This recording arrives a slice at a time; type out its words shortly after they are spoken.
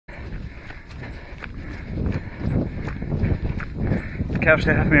couch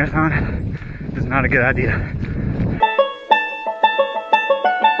to half marathon is not a good idea.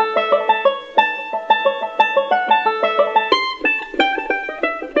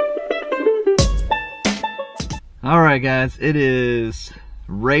 Alright guys, it is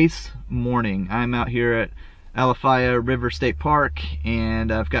race morning. I'm out here at Alafia River State Park, and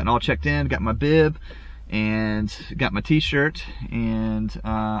I've gotten all checked in, got my bib, and got my t-shirt, and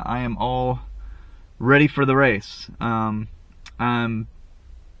I am all ready for the race. I'm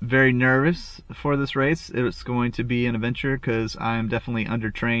very nervous for this race. It's going to be an adventure because I'm definitely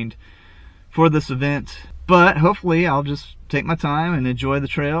undertrained for this event, but hopefully I'll just take my time and enjoy the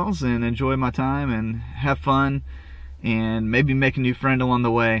trails and enjoy my time and have fun and maybe make a new friend along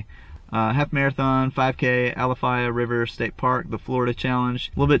the way. Half marathon, 5K, Alafia River State Park, the Florida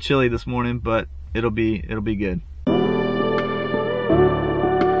Challenge. A little bit chilly this morning, but it'll be good.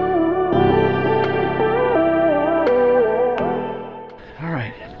 All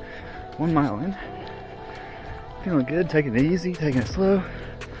right, 1 mile in. Feeling good, taking it easy, taking it slow.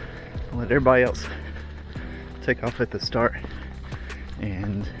 I'll let everybody else take off at the start,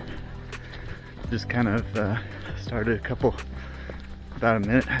 and just kind of started about a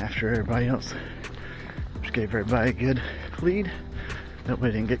minute after everybody else, which gave everybody a good lead. That way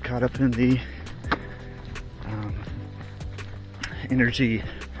I didn't get caught up in the energy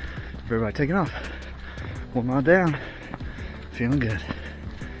of everybody taking off. 1 mile down, feeling good.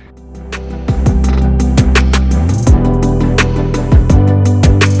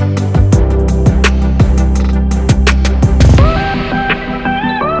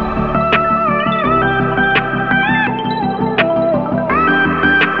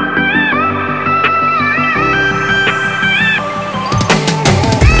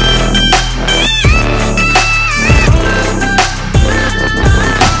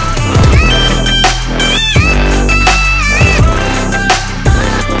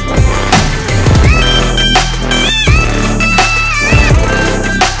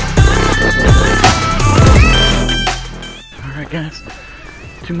 Guys,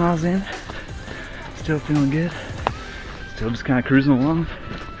 2 miles in, still feeling good, still just kind of cruising along.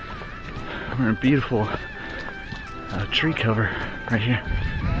 We're in beautiful tree cover right here,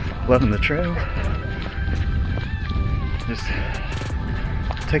 loving the trail, just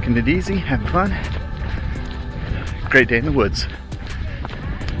taking it easy, having fun. Great day in the woods.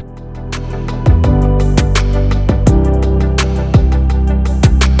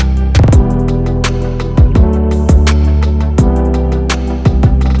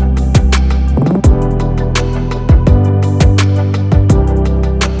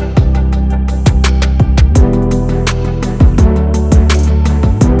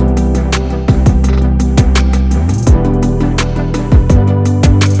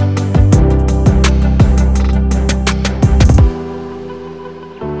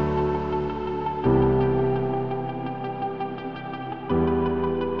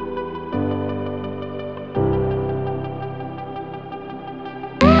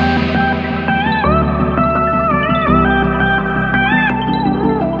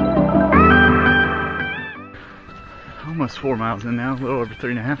 Almost 4 miles in now, a little over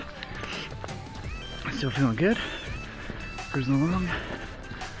 3.5. Still feeling good. Cruising along,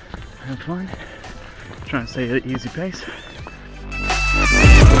 having fun, trying to stay at an easy pace.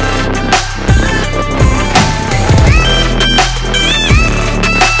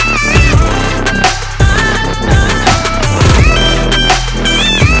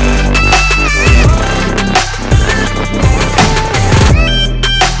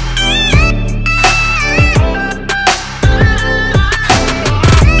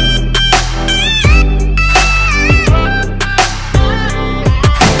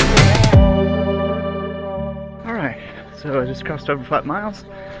 So I just crossed over 5 miles,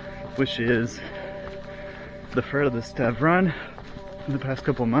 which is the furthest I've run in the past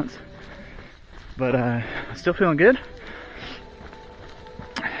couple of months. But still feeling good.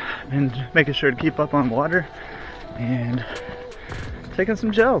 And making sure to keep up on water and taking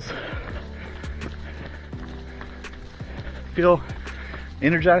some gels. Feel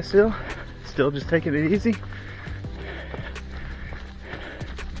energized still just taking it easy.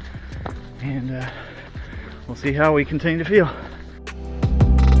 And we'll see how we continue to feel.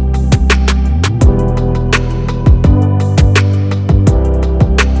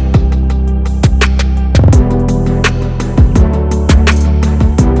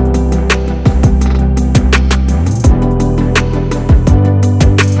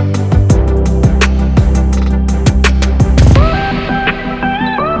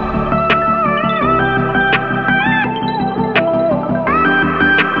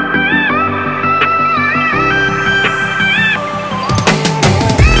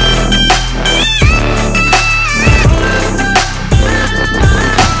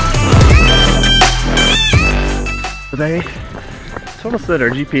 they told us that our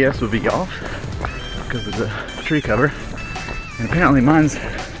GPS would be off because of the tree cover, and apparently mine's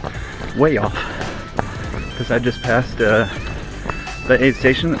way off because I just passed the aid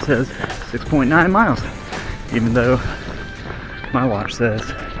station that says 6.9 miles, even though my watch says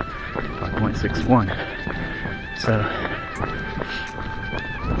 5.61. So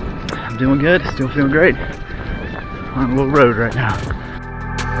I'm doing good, still feeling great on a little road right now.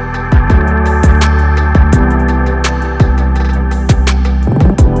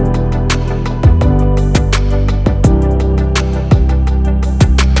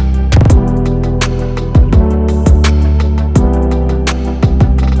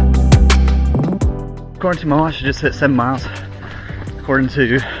 According to my watch, I just hit 7 miles. According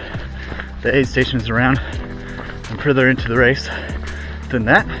to the aid stations around, I'm further into the race than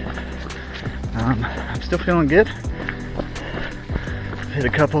that. I'm still feeling good. I've hit a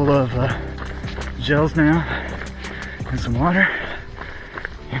couple of gels now and some water,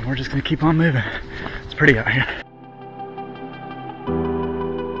 and we're just gonna keep on moving. It's pretty out here.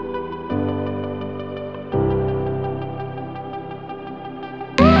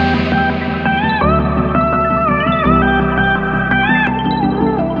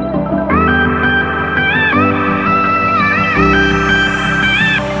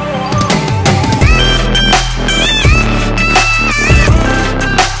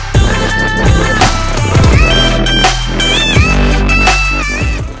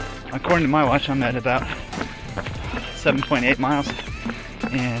 According to my watch, I'm at about 7.8 miles,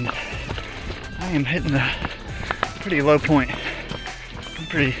 and I am hitting a pretty low point. I'm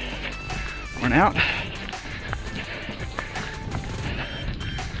pretty worn out,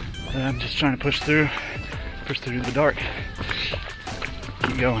 but I'm just trying to push through the dark.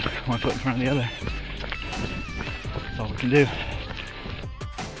 Keep going, one foot in front of the other. That's all we can do.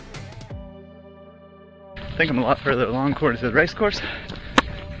 I think I'm a lot further along towards the race course.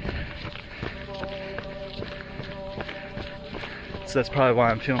 So that's probably why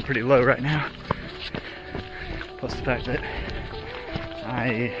I'm feeling pretty low right now. Plus the fact that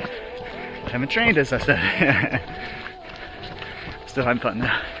I haven't trained, as I said. Still having fun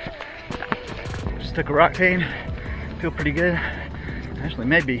though. Just took a Roctane, feel pretty good. Actually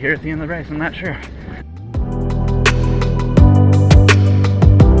may be here at the end of the race, I'm not sure.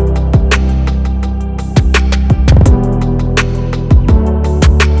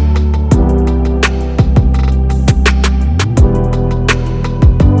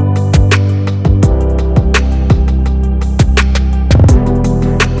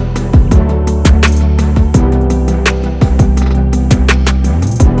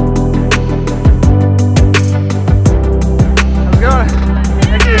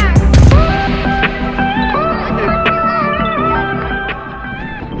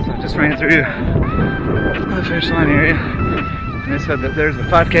 Ran through the finish line area, and they said that there's a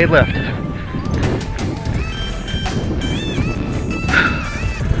 5K left.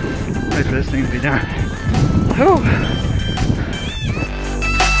 Wait for this thing to be done. Whew.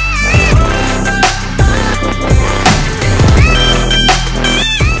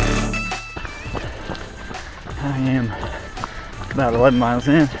 I am about 11 miles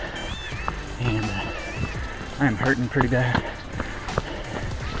in, and I am hurting pretty bad.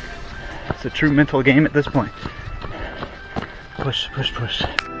 It's a true mental game at this point. Push, push, push.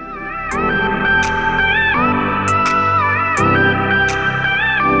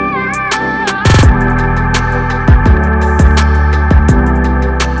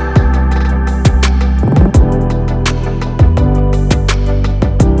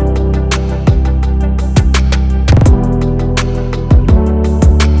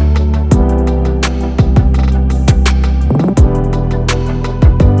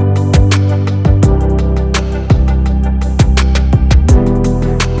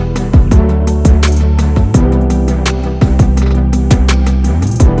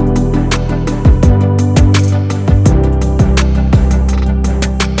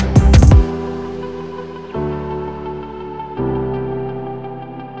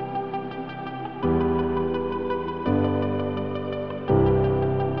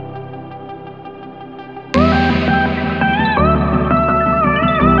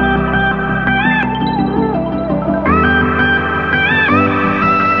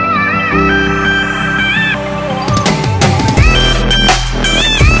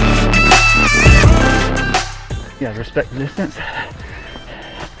 Yeah, respect the distance.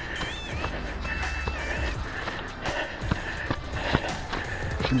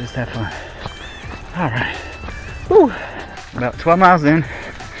 And just have fun. Alright. Whew. About 12 miles in.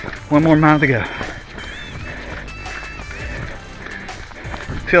 One more mile to go.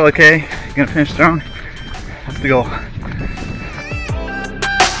 Feel okay. Gonna finish strong. That's the goal.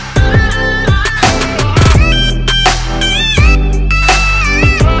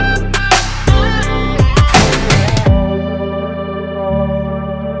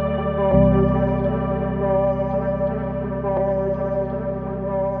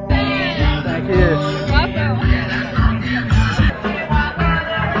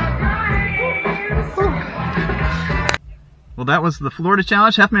 Well, that was the Florida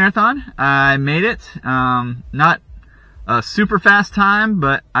Challenge Half Marathon. I made it. Not a super fast time,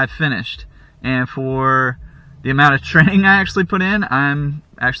 but I finished. And for the amount of training I actually put in, I'm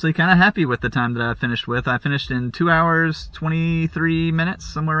actually kind of happy with the time that I finished with. I finished in 2 hours, 23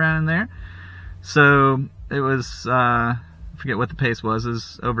 minutes, somewhere around in there. So it was, I forget what the pace was. It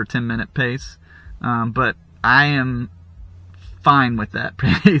was over 10-minute pace. But I am fine with that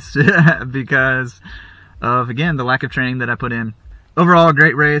pace because of, again, the lack of training that I put in. Overall, a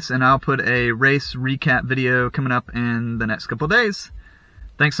great race, and I'll put a race recap video coming up in the next couple days.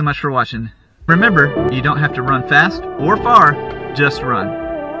 Thanks so much for watching. Remember, you don't have to run fast or far, just run.